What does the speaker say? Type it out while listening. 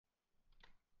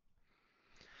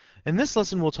In this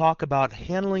lesson, we'll talk about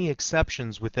handling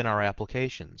exceptions within our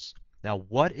applications. Now,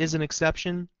 what is an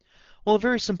exception? Well, a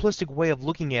very simplistic way of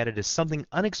looking at it is something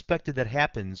unexpected that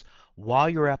happens while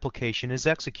your application is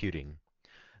executing.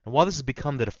 And while this has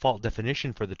become the default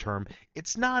definition for the term,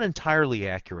 it's not entirely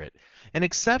accurate. An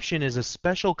exception is a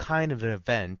special kind of an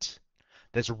event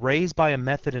that's raised by a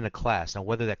method in a class. Now,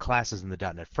 whether that class is in the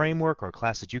 .NET Framework or a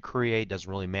class that you create doesn't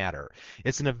really matter.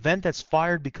 It's an event that's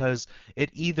fired because it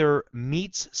either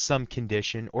meets some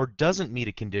condition or doesn't meet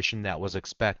a condition that was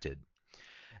expected.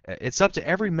 It's up to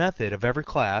every method of every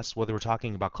class, whether we're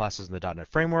talking about classes in the .NET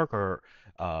Framework or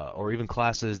even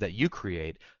classes that you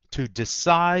create, to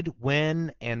decide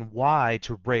when and why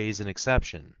to raise an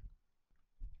exception.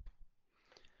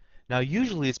 Now,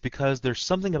 usually it's because there's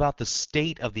something about the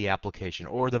state of the application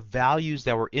or the values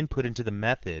that were input into the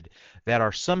method that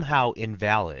are somehow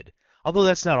invalid, although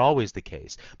that's not always the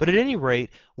case. But at any rate,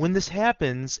 when this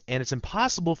happens and it's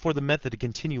impossible for the method to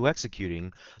continue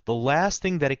executing, the last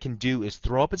thing that it can do is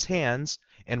throw up its hands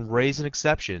and raise an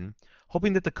exception,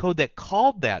 hoping that the code that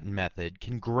called that method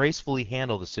can gracefully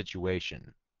handle the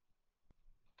situation.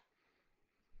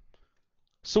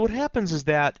 So what happens is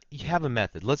that you have a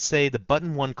method, let's say the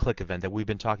button one click event that we've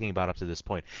been talking about up to this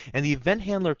point, and the event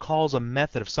handler calls a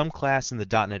method of some class in the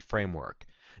 .NET Framework.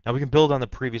 Now we can build on the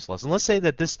previous lesson. Let's say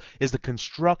that this is the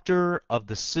constructor of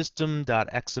the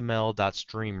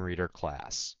system.xml.streamReader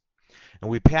class. And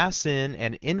we pass in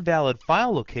an invalid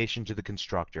file location to the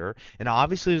constructor, and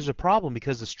obviously there's a problem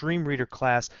because the StreamReader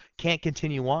class can't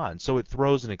continue on, so it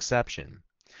throws an exception.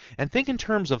 And think in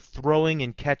terms of throwing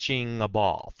and catching a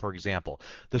ball, for example.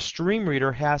 The stream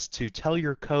reader has to tell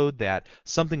your code that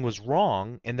something was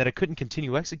wrong and that it couldn't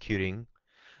continue executing,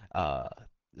 uh,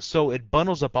 so it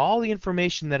bundles up all the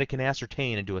information that it can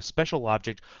ascertain into a special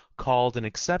object called an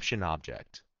exception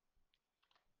object.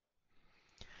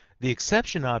 The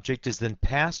exception object is then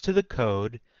passed to the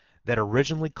code that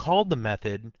originally called the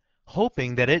method,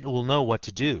 hoping that it will know what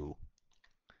to do.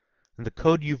 And the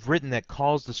code you've written that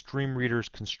calls the stream reader's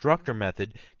constructor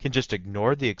method can just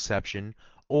ignore the exception,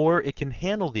 or it can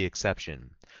handle the exception.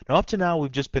 Now, up to now,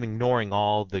 we've just been ignoring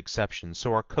all the exceptions,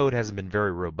 so our code hasn't been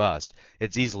very robust.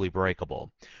 It's easily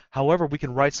breakable. However, we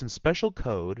can write some special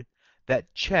code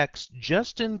that checks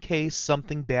just in case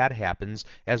something bad happens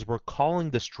as we're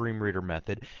calling the stream reader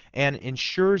method, and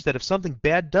ensures that if something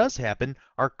bad does happen,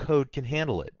 our code can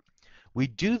handle it. We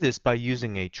do this by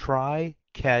using a try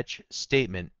catch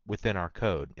statement within our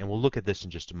code, and we'll look at this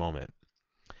in just a moment.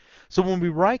 So when we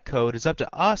write code, it's up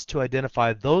to us to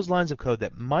identify those lines of code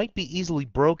that might be easily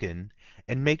broken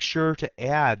and make sure to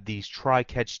add these try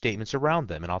catch statements around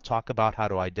them, and I'll talk about how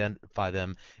to identify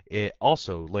them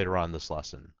also later on in this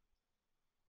lesson.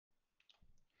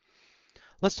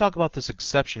 Let's talk about this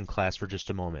exception class for just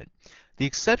a moment. The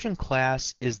exception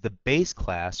class is the base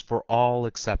class for all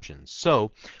exceptions. So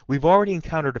we've already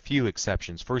encountered a few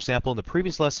exceptions. For example, in the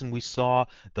previous lesson, we saw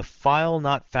the file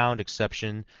not found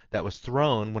exception that was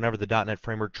thrown whenever the .NET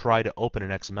Framework tried to open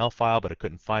an XML file, but it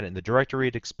couldn't find it in the directory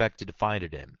it expected to find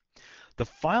it in. The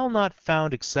file not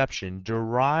found exception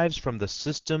derives from the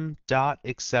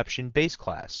system.exception base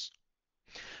class.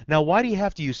 Now, why do you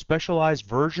have to use specialized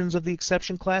versions of the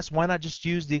exception class? Why not just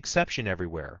use the exception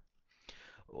everywhere?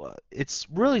 It's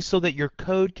really so that your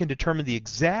code can determine the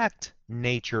exact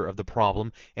nature of the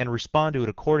problem and respond to it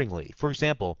accordingly. For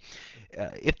example,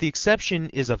 if the exception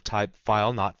is of type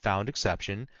file not found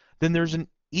exception, then there's an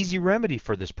easy remedy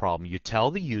for this problem. You tell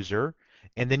the user,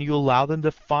 and then you allow them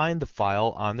to find the file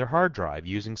on their hard drive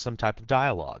using some type of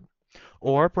dialog.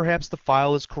 Or perhaps the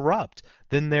file is corrupt.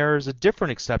 Then there's a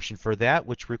different exception for that,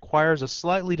 which requires a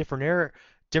slightly different error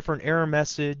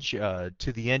message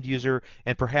to the end user,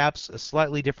 and perhaps a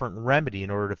slightly different remedy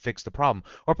in order to fix the problem.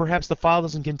 Or perhaps the file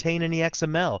doesn't contain any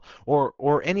XML,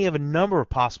 or any of a number of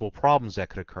possible problems that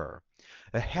could occur.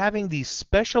 Having these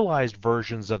specialized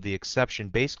versions of the exception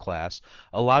base class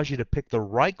allows you to pick the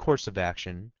right course of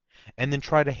action and then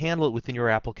try to handle it within your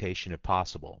application if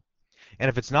possible. And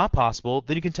if it's not possible,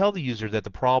 then you can tell the user that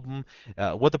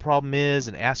what the problem is,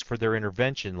 and ask for their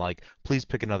intervention, like please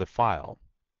pick another file.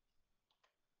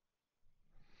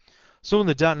 So in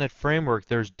the .NET Framework,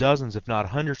 there's dozens, if not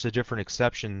hundreds, of different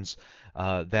exceptions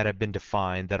that have been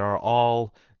defined that are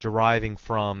all deriving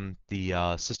from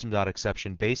the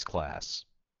system.exception base class.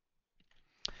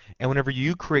 And whenever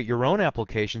you create your own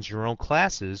applications, your own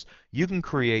classes, you can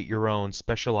create your own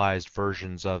specialized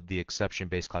versions of the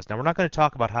exception-based class. Now, we're not going to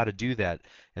talk about how to do that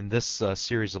in this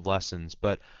series of lessons,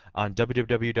 but on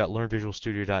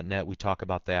www.learnvisualstudio.net, we talk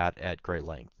about that at great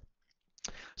length.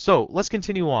 So let's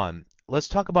continue on. let's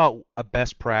talk about a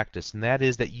best practice, and that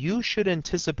is that you should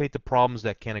anticipate the problems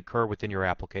that can occur within your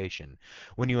application.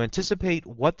 When you anticipate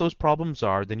what those problems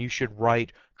are, then you should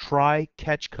write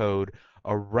try-catch code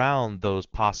around those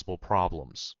possible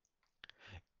problems.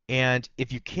 And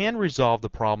if you can resolve the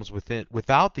problems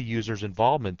without the user's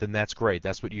involvement, then that's great.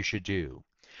 That's what you should do.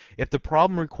 If the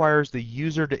problem requires the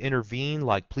user to intervene,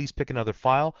 like please pick another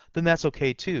file, then that's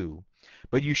okay too.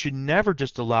 But you should never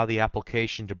just allow the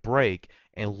application to break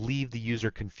and leave the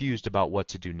user confused about what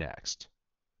to do next.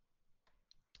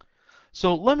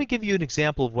 So let me give you an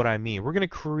example of what I mean. We're going to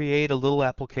create a little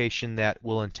application that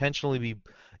will intentionally be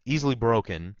easily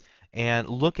broken and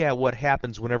look at what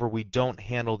happens whenever we don't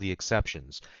handle the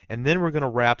exceptions. And then we're going to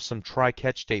wrap some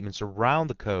try-catch statements around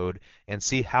the code and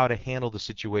see how to handle the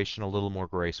situation a little more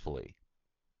gracefully.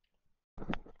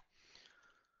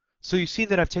 So you see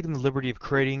that I've taken the liberty of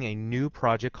creating a new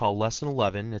project called Lesson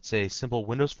 11. It's a simple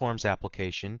Windows Forms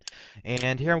application.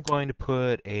 And here I'm going to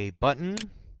put a button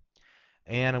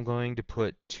and I'm going to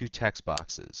put two text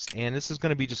boxes. And this is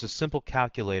going to be just a simple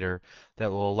calculator that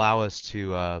will allow us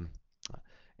to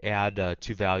add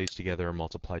two values together or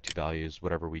multiply two values,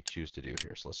 whatever we choose to do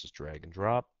here. So let's just drag and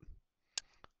drop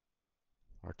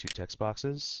our two text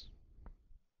boxes.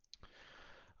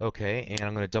 Okay, and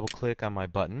I'm going to double click on my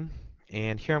button.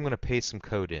 And here I'm going to paste some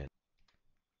code in.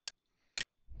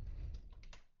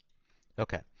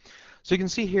 Okay, so you can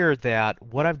see here that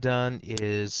what I've done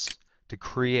is to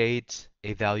create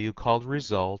a value called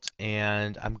result,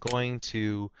 and I'm going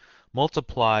to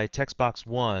multiply text box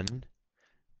 1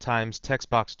 times text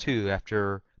box 2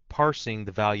 after parsing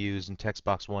the values in text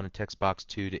box 1 and text box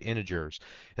 2 to integers.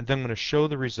 And then I'm going to show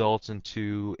the results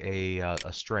into a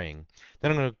string.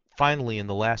 Then I'm going to finally, in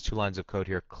the last two lines of code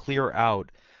here, clear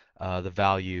out the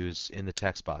values in the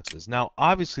text boxes. Now,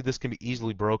 obviously, this can be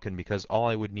easily broken because all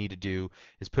I would need to do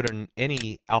is put in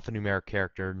any alphanumeric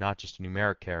character, not just a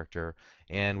numeric character,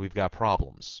 and we've got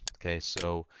problems. Okay,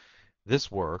 so this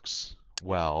works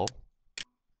well,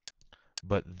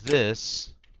 but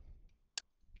this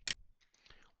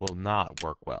will not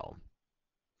work well.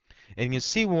 And you can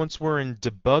see once we're in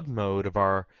debug mode of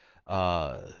our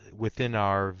within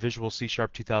our Visual C#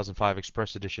 2005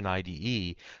 Express Edition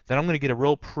IDE, that I'm going to get a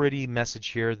real pretty message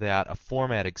here that a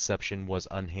format exception was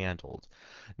unhandled.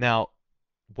 Now,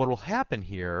 what will happen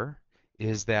here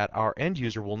is that our end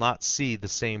user will not see the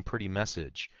same pretty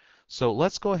message. So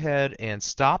let's go ahead and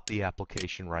stop the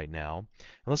application right now,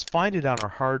 and let's find it on our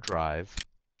hard drive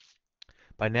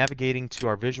by navigating to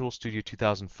our Visual Studio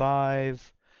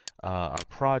 2005, our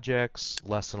projects,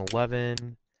 lesson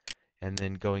 11, and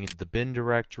then going into the bin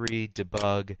directory,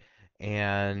 debug,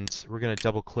 and we're going to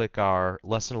double click our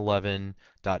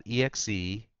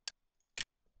lesson11.exe,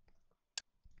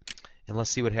 and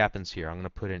let's see what happens here. I'm going to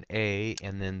put in A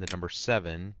and then the number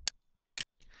 7,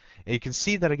 and you can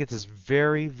see that I get this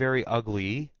very, very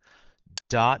ugly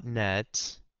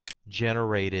 .NET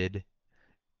generated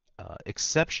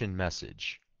exception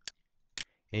message.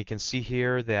 And you can see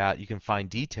here that you can find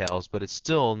details, but it's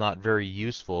still not very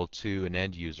useful to an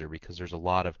end user because there's a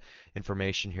lot of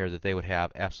information here that they would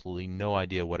have absolutely no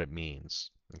idea what it means.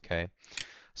 Okay,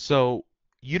 so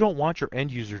you don't want your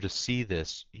end user to see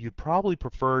this. You'd probably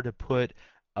prefer to put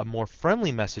a more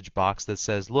friendly message box that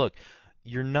says, look,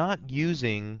 you're not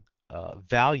using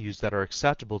values that are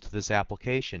acceptable to this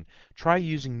application. Try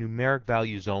using numeric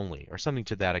values only, or something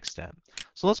to that extent.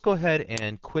 So let's go ahead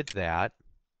and quit that,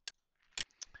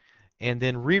 and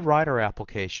then rewrite our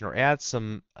application or add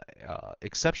some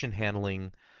exception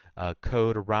handling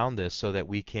code around this so that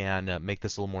we can make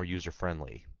this a little more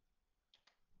user-friendly.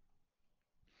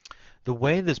 The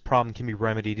way this problem can be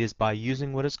remedied is by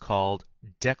using what is called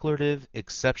declarative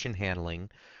exception handling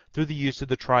through the use of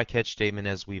the try-catch statement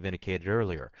as we've indicated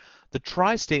earlier. The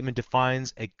try statement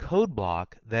defines a code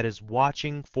block that is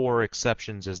watching for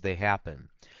exceptions as they happen.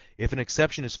 If an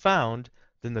exception is found,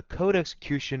 then the code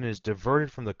execution is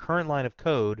diverted from the current line of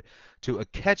code to a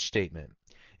catch statement.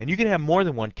 And you can have more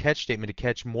than one catch statement to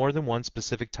catch more than one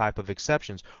specific type of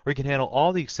exceptions, or you can handle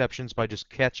all the exceptions by just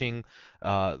catching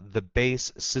the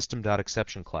base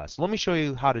system.exception class. So let me show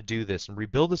you how to do this and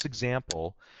rebuild this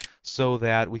example so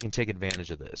that we can take advantage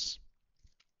of this.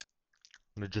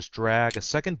 I'm going to just drag a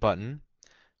second button,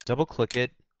 double click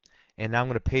it, and now I'm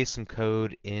going to paste some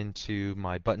code into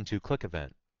my button to click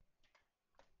event.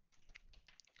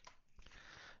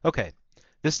 Okay,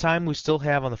 this time we still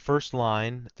have on the first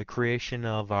line the creation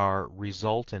of our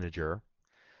result integer.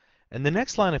 And the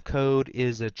next line of code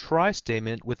is a try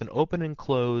statement with an open and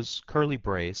close curly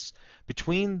brace.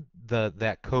 Between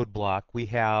that code block, we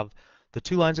have the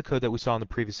two lines of code that we saw in the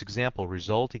previous example,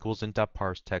 result equals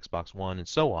int.parse text box 1, and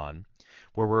so on.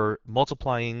 where we're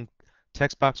multiplying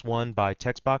text box 1 by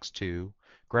text box 2,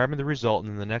 grabbing the result,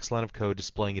 and in the next line of code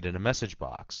displaying it in a message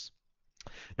box.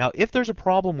 Now, if there's a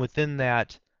problem within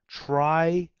that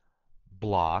try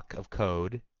block of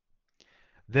code,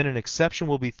 then an exception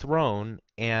will be thrown,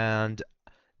 and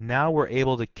now we're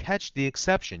able to catch the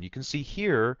exception. You can see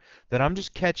here that I'm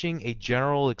just catching a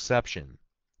general exception,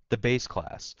 the base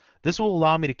class. This will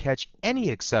allow me to catch any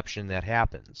exception that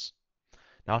happens.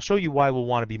 Now I'll show you why we'll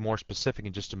want to be more specific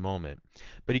in just a moment.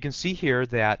 But you can see here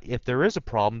that if there is a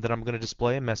problem, then I'm going to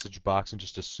display a message box and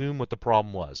just assume what the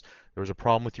problem was. There was a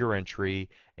problem with your entry,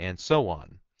 and so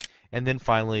on. And then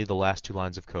finally, the last two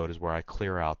lines of code is where I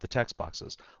clear out the text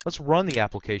boxes. Let's run the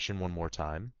application one more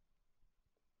time.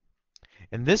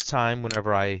 And this time,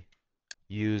 whenever I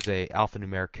use a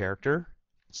alphanumeric character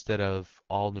instead of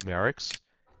all numerics,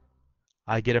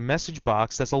 I get a message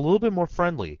box that's a little bit more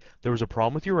friendly. There was a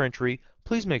problem with your entry.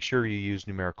 Please make sure you use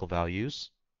numerical values.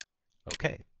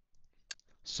 Okay.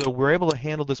 So we're able to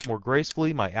handle this more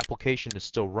gracefully. My application is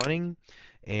still running,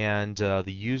 and the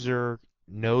user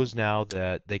knows now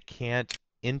that they can't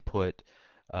input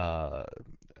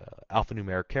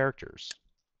alphanumeric characters.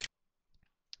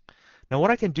 Now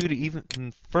what I can do to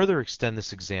even further extend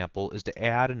this example is to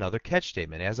add another catch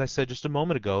statement. As I said just a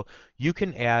moment ago, you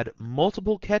can add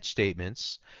multiple catch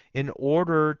statements in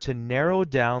order to narrow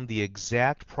down the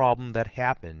exact problem that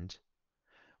happened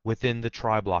within the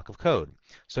try block of code.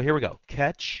 So here we go,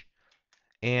 catch,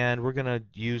 and we're going to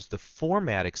use the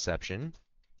format exception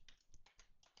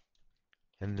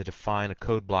and to define a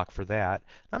code block for that.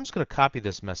 I'm just going to copy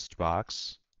this message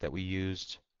box that we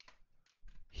used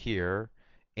here,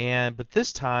 but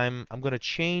this time I'm going to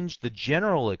change the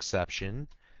general exception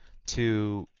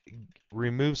to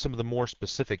remove some of the more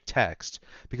specific text,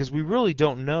 because we really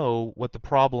don't know what the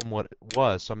problem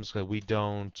was. So I'm just going to, we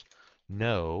don't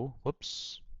know,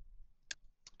 whoops,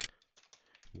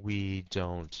 we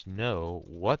don't know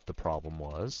what the problem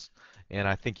was, and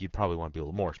I think you'd probably want to be a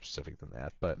little more specific than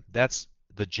that, but that's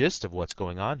the gist of what's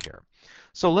going on here.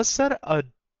 So let's set a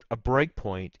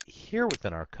breakpoint here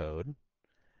within our code.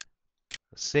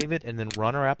 Save it and then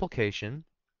run our application.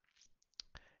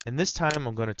 And this time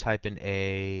I'm going to type in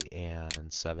A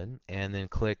and 7 and then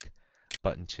click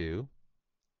button 2.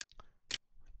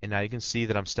 And now you can see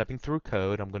that I'm stepping through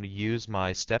code. I'm going to use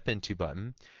my step into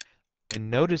button. And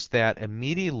notice that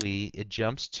immediately it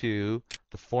jumps to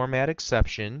the format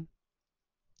exception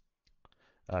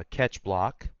catch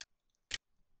block.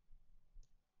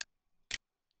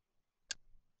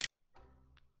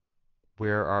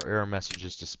 Where our error message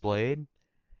is displayed.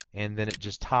 And then it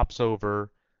just hops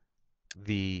over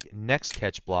the next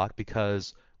catch block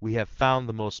because we have found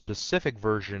the most specific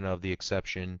version of the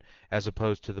exception as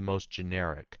opposed to the most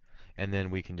generic. And then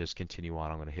we can just continue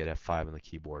on. I'm going to hit F5 on the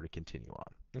keyboard to continue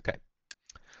on. Okay.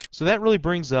 So that really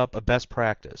brings up a best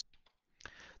practice,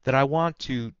 that I want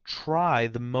to try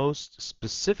the most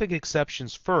specific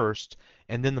exceptions first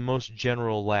and then the most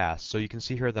general last. So you can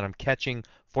see here that I'm catching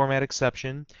format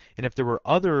exception, and if there were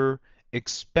other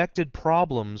expected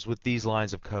problems with these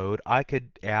lines of code, I could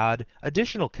add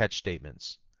additional catch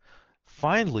statements.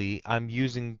 Finally, I'm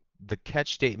using the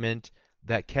catch statement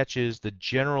that catches the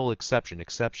general exception,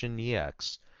 exception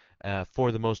EX,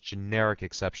 for the most generic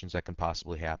exceptions that can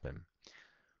possibly happen.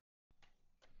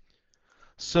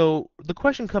 So the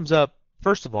question comes up,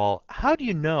 first of all, how do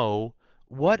you know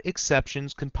what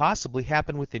exceptions can possibly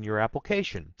happen within your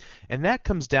application? And that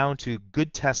comes down to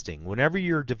good testing. Whenever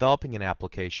you're developing an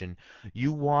application,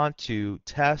 you want to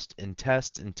test and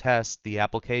test and test the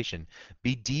application.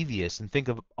 Be devious and think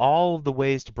of all of the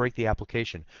ways to break the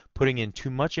application. Putting in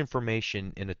too much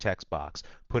information in a text box,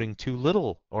 putting too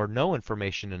little or no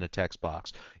information in a text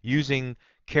box, using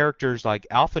characters like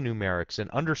alphanumerics and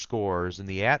underscores and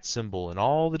the @ symbol and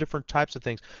all the different types of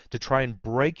things to try and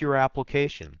break your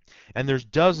application. And there's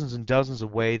dozens and dozens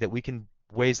of ways that we can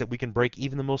break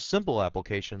even the most simple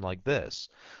application like this.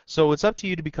 So it's up to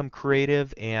you to become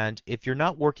creative, and if you're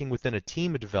not working within a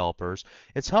team of developers,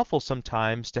 it's helpful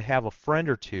sometimes to have a friend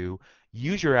or two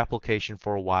use your application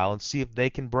for a while and see if they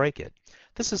can break it.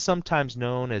 This is sometimes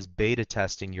known as beta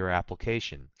testing your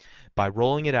application, by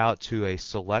rolling it out to a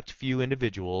select few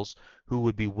individuals who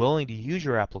would be willing to use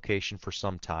your application for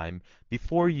some time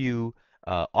before you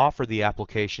offer the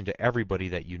application to everybody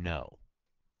that you know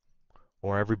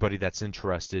or everybody that's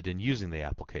interested in using the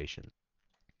application.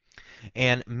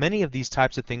 And many of these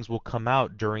types of things will come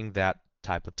out during that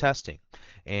type of testing.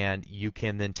 And you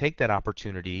can then take that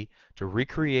opportunity to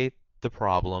recreate the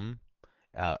problem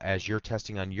as you're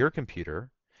testing on your computer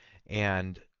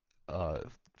and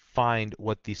find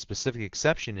what the specific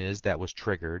exception is that was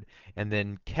triggered, and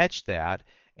then catch that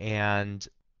And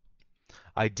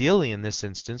ideally, in this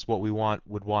instance, what we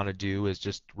would want to do is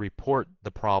just report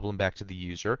the problem back to the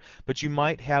user, but you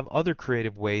might have other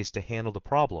creative ways to handle the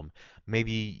problem.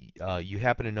 Maybe you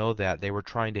happen to know that they were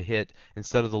trying to hit,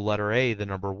 instead of the letter A, the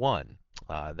number 1.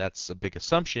 That's a big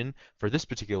assumption for this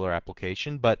particular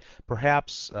application, but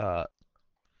perhaps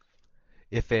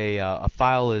if a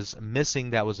file is missing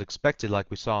that was expected, like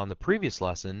we saw in the previous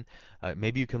lesson,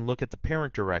 maybe you can look at the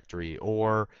parent directory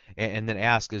or and then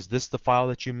ask, is this the file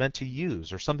that you meant to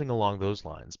use, or something along those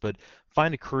lines. But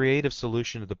find a creative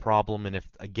solution to the problem, and if,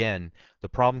 again, the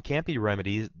problem can't be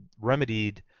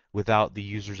remedied without the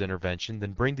user's intervention,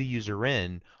 then bring the user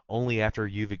in only after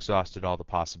you've exhausted all the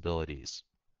possibilities.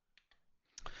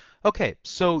 Okay,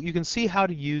 so you can see how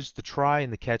to use the try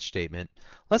and the catch statement.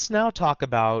 Let's now talk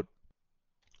about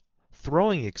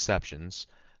throwing exceptions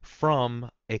from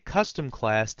a custom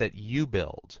class that you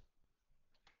build.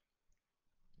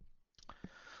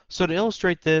 So to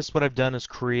illustrate this, what I've done is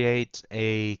create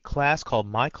a class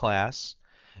called myClass,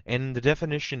 and in the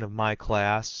definition of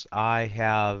myClass, I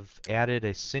have added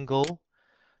a single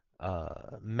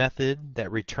method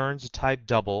that returns a type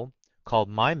double called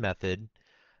myMethod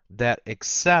that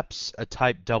accepts a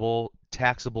type double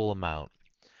taxable amount.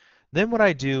 Then what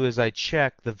I do is I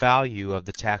check the value of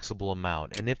the taxable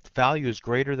amount, and if the value is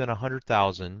greater than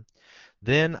 100,000,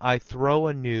 then I throw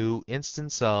a new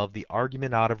instance of the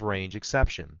argument out of range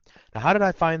exception. Now, how did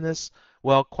I find this?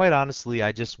 Well, quite honestly,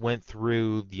 I just went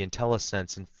through the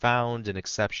IntelliSense and found an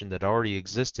exception that already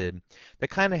existed that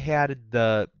kind of had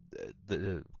the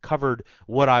covered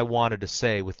what I wanted to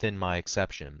say within my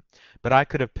exception. But I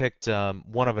could have picked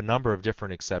one of a number of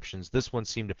different exceptions. This one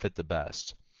seemed to fit the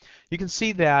best. You can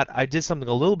see that I did something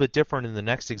a little bit different in the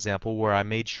next example where I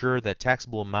made sure that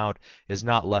taxable amount is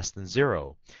not less than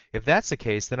 0. If that's the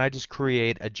case, then I just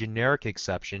create a generic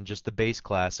exception, just the base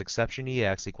class, exception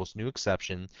EX equals new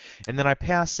exception, and then I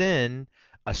pass in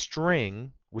a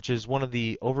string, which is one of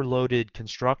the overloaded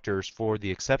constructors for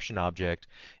the exception object,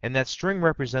 and that string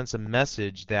represents a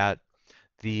message that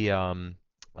the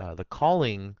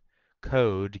calling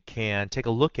code can take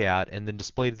a look at and then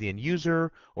display to the end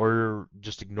user, or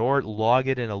just ignore it, log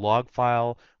it in a log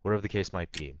file, whatever the case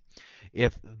might be.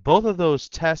 If both of those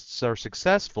tests are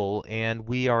successful and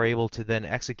we are able to then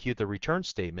execute the return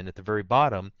statement at the very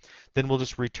bottom, then we'll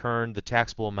just return the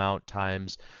taxable amount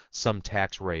times some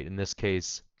tax rate, in this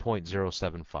case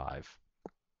 0.075.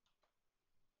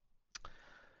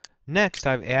 Next,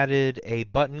 I've added a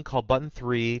button called button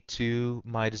 3 to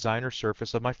my designer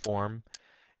surface of my form.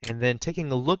 And then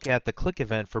taking a look at the click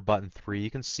event for button 3,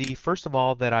 you can see first of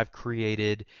all that I've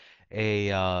created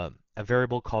a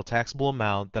variable called taxable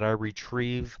amount that I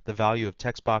retrieve the value of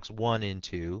text box 1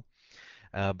 into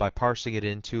by parsing it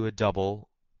into a double.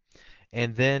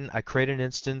 And then I create an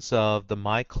instance of the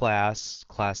myClass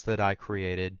class that I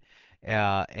created,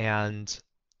 and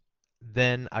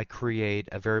then I create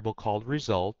a variable called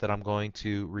result that I'm going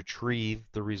to retrieve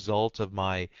the result of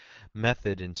my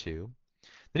method into.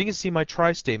 Then you can see my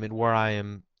try statement where I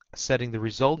am setting the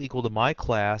result equal to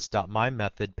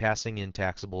myClass.myMethod passing in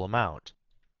taxable amount.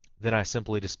 Then I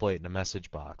simply display it in a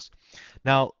message box.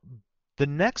 Now, the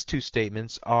next two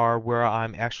statements are where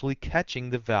I'm actually catching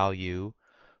the value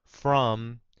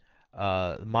from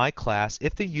my class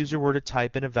if the user were to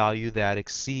type in a value that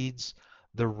exceeds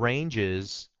the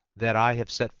ranges that I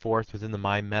have set forth within the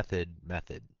myMethod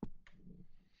method.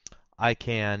 I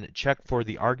can check for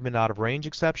the argument out of range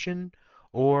exception,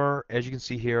 or as you can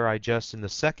see here, I just, in the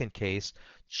second case,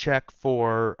 check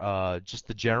for just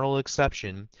the general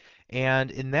exception.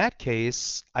 And in that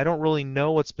case, I don't really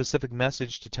know what specific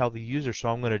message to tell the user, so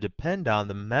I'm going to depend on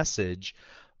the message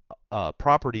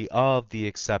property of the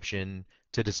exception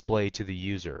to display to the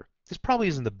user. This probably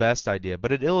isn't the best idea,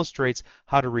 but it illustrates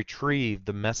how to retrieve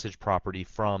the message property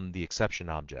from the exception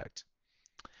object.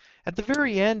 At the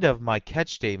very end of my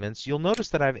catch statements, you'll notice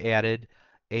that I've added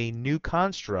a new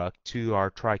construct to our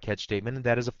try-catch statement, and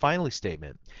that is a finally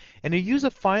statement. And you use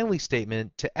a finally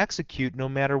statement to execute no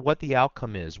matter what the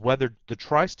outcome is, whether the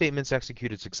try statement's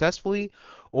executed successfully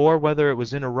or whether it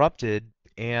was interrupted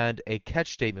and a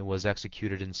catch statement was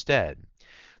executed instead.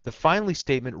 The finally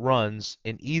statement runs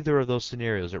in either of those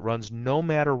scenarios. It runs no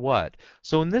matter what.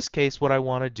 So in this case, what I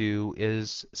want to do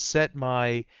is set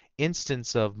my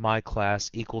instance of my class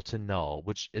equal to null,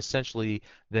 which essentially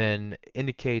then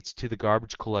indicates to the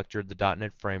garbage collector, the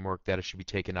 .NET framework, that it should be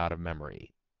taken out of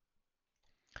memory.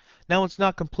 Now, it's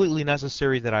not completely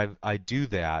necessary that I do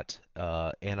that,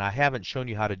 and I haven't shown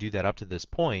you how to do that up to this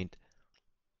point,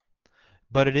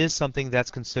 but it is something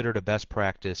that's considered a best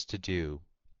practice to do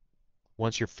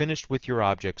once you're finished with your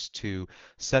objects, to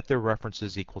set their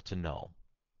references equal to null.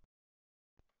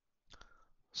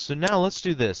 So now let's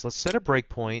do this. Let's set a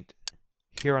breakpoint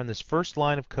here on this first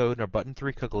line of code in our button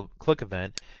 3 click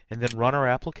event, and then run our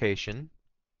application.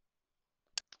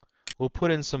 We'll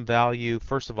put in some value,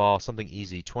 first of all, something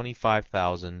easy,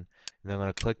 25,000, and then I'm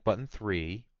going to click button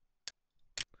 3.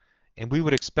 And we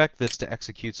would expect this to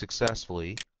execute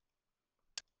successfully.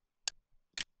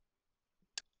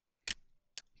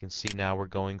 You can see now we're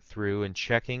going through and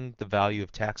checking the value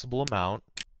of taxable amount.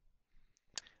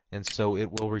 And so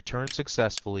it will return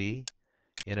successfully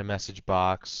in a message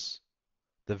box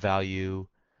the value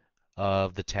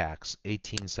of the tax,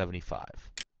 1875.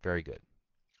 Very good.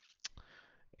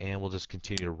 And we'll just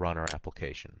continue to run our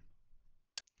application.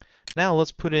 Now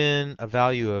let's put in a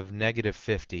value of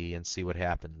 -50 and see what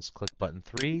happens. Click button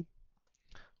 3.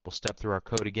 We'll step through our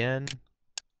code again.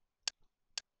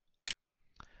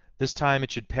 This time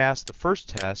it should pass the first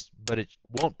test, but it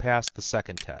won't pass the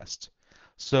second test.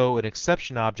 So an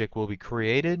exception object will be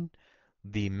created,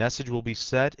 the message will be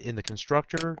set in the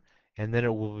constructor, and then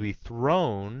it will be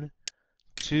thrown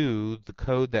to the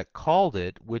code that called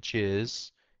it, which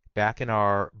is back in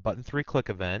our button 3 click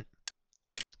event.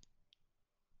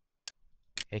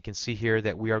 And you can see here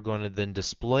that we are going to then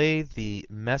display the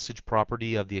message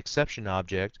property of the exception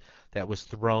object that was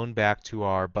thrown back to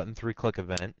our button 3 click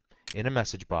event in a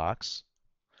message box.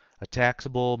 A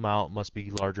taxable amount must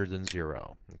be larger than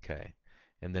 0. Okay,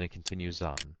 and then it continues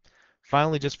on.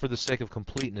 Finally, just for the sake of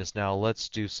completeness, now let's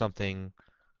do something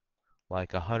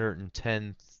like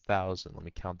 110,000. Let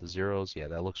me count the zeros. Yeah,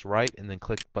 that looks right. And then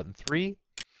click button 3.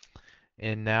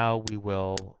 And now we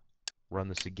will run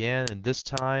this again. And this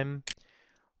time,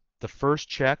 the first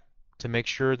check to make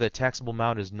sure that taxable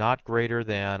amount is not greater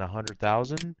than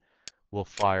 100,000 will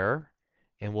fire,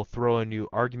 and we'll throw a new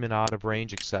argument out of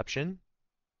range exception.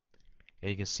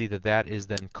 And you can see that that is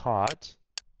then caught.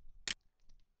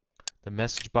 The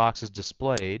message box is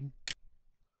displayed,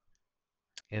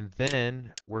 and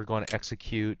then we're going to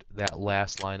execute that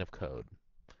last line of code.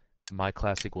 My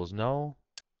class equals null,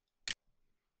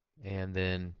 and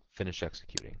then finish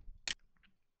executing.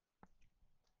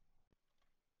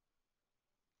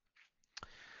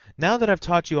 Now that I've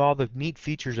taught you all the neat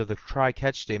features of the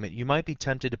try-catch statement, you might be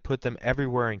tempted to put them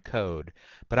everywhere in code,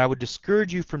 but I would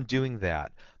discourage you from doing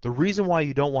that. The reason why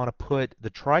you don't want to put the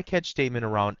try-catch statement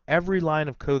around every line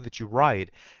of code that you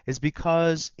write is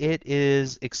because it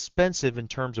is expensive in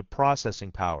terms of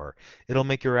processing power. It'll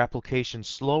make your application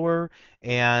slower,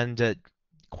 and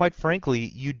quite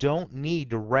frankly, you don't need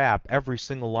to wrap every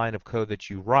single line of code that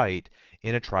you write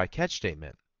in a try-catch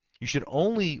statement. You should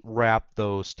only wrap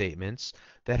those statements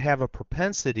that have a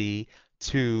propensity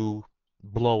to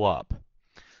blow up.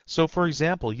 So for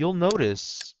example, you'll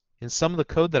notice in some of the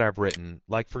code that I've written,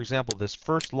 like for example this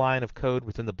first line of code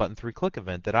within the button 3 click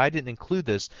event, that I didn't include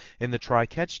this in the try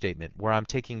catch statement, where I'm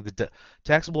taking the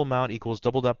taxable amount equals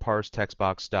double.parse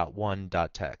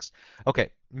textbox.1.text. Okay,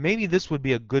 maybe this would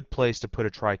be a good place to put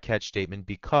a try catch statement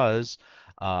because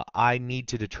I need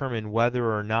to determine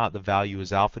whether or not the value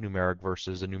is alphanumeric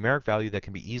versus a numeric value that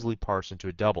can be easily parsed into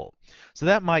a double. So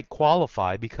that might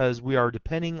qualify because we are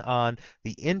depending on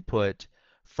the input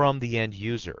from the end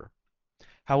user.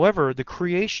 However, the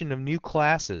creation of new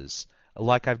classes,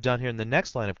 like I've done here in the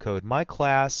next line of code, my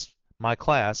class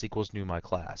equals new my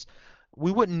class.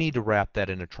 We wouldn't need to wrap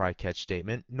that in a try-catch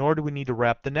statement, nor do we need to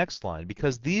wrap the next line,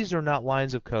 because these are not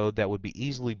lines of code that would be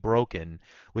easily broken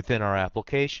within our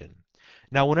application.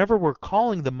 Now, whenever we're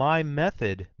calling the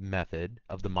myMethod method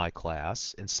of the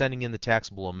myClass and sending in the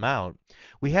taxable amount,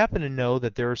 we happen to know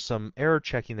that there is some error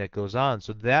checking that goes on,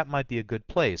 so that might be a good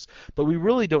place. But we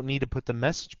really don't need to put the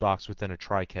message box within a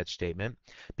try-catch statement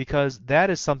because that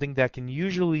is something that can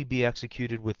usually be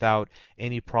executed without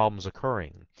any problems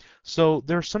occurring. So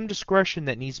there's some discretion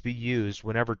that needs to be used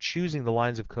whenever choosing the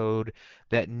lines of code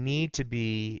that need to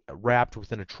be wrapped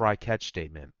within a try-catch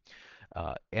statement.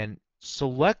 And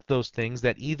select those things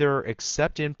that either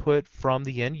accept input from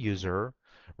the end user,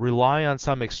 rely on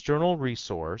some external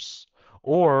resource,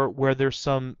 or where there's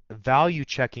some value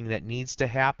checking that needs to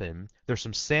happen. There's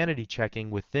some sanity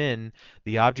checking within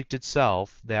the object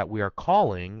itself that we are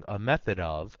calling a method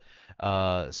of,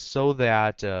 so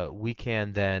that we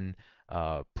can then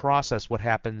process what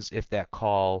happens if that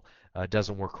call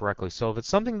doesn't work correctly. So if it's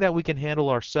something that we can handle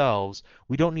ourselves,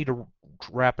 we don't need to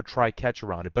wrap a try-catch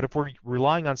around it. But if we're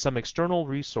relying on some external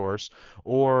resource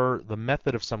or the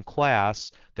method of some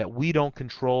class that we don't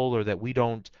control or that we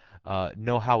don't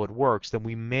know how it works, then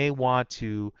we may want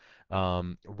to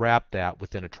wrap that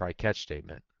within a try-catch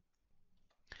statement.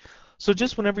 So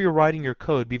just whenever you're writing your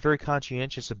code, be very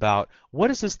conscientious about what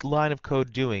is this line of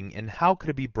code doing and how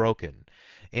could it be broken.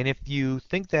 And if you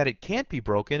think that it can't be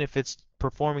broken, if it's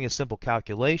performing a simple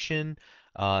calculation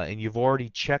and you've already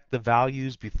checked the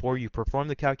values before you perform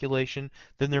the calculation,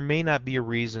 then there may not be a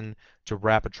reason to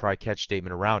wrap a try-catch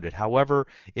statement around it. However,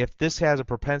 if this has a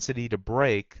propensity to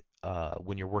break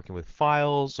when you're working with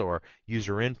files or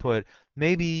user input,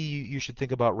 maybe you should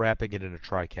think about wrapping it in a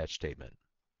try-catch statement.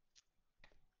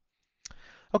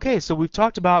 Okay, so we've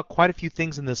talked about quite a few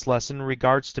things in this lesson in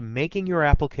regards to making your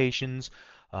applications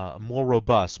more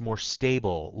robust, more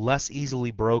stable, less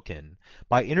easily broken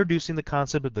by introducing the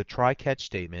concept of the try-catch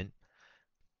statement,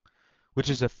 which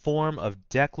is a form of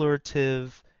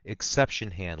declarative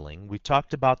exception handling. We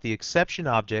talked about the exception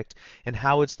object and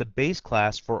how it's the base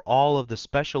class for all of the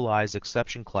specialized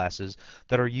exception classes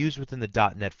that are used within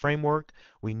the .NET framework.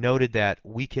 We noted that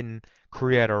we can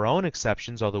create our own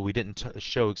exceptions, although we didn't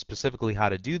show specifically how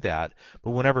to do that.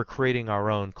 But whenever creating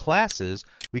our own classes,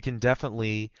 we can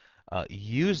definitely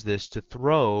use this to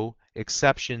throw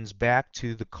exceptions back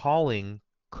to the calling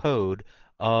code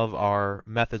of our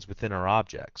methods within our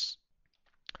objects.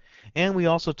 And we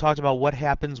also talked about what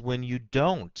happens uh, when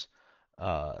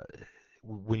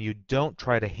you don't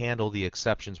try to handle the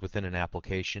exceptions within an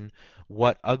application,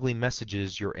 what ugly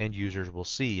messages your end users will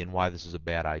see, and why this is a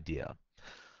bad idea.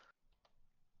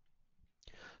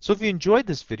 So if you enjoyed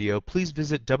this video, please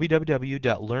visit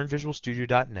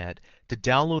www.learnvisualstudio.net to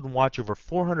download and watch over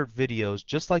 400 videos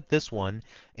just like this one,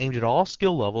 aimed at all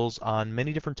skill levels on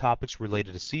many different topics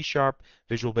related to C#,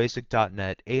 Visual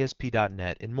Basic.net,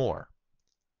 ASP.NET, and more.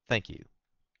 Thank you.